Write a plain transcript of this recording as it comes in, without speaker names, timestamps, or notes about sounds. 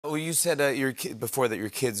Well, you said before that your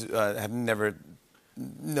kids have never,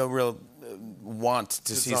 no real want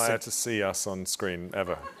to desire to see us on screen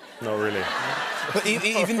ever. Not really. But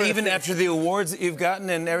even after the awards that you've gotten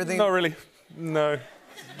and everything? Not really. No.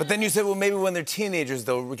 But then you said, well, maybe when they're teenagers,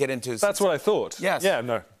 they'll get into... That's what I thought. Yes. Yeah,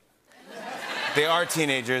 no. They are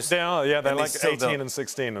teenagers. They are, yeah. They're like 18 and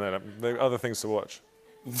 16, and there are other things to watch.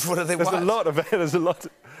 What do they watch? There's a lot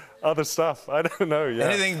of other stuff. I don't know, yeah.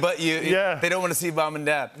 Anything but you. Yeah. They don't want to see Mom and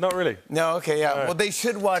Dad. Not really. No, okay, yeah. No. Well, they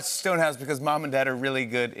should watch Stonehouse because Mom and Dad are really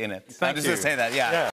good in it. Thank you. I'm just going to say that, yeah.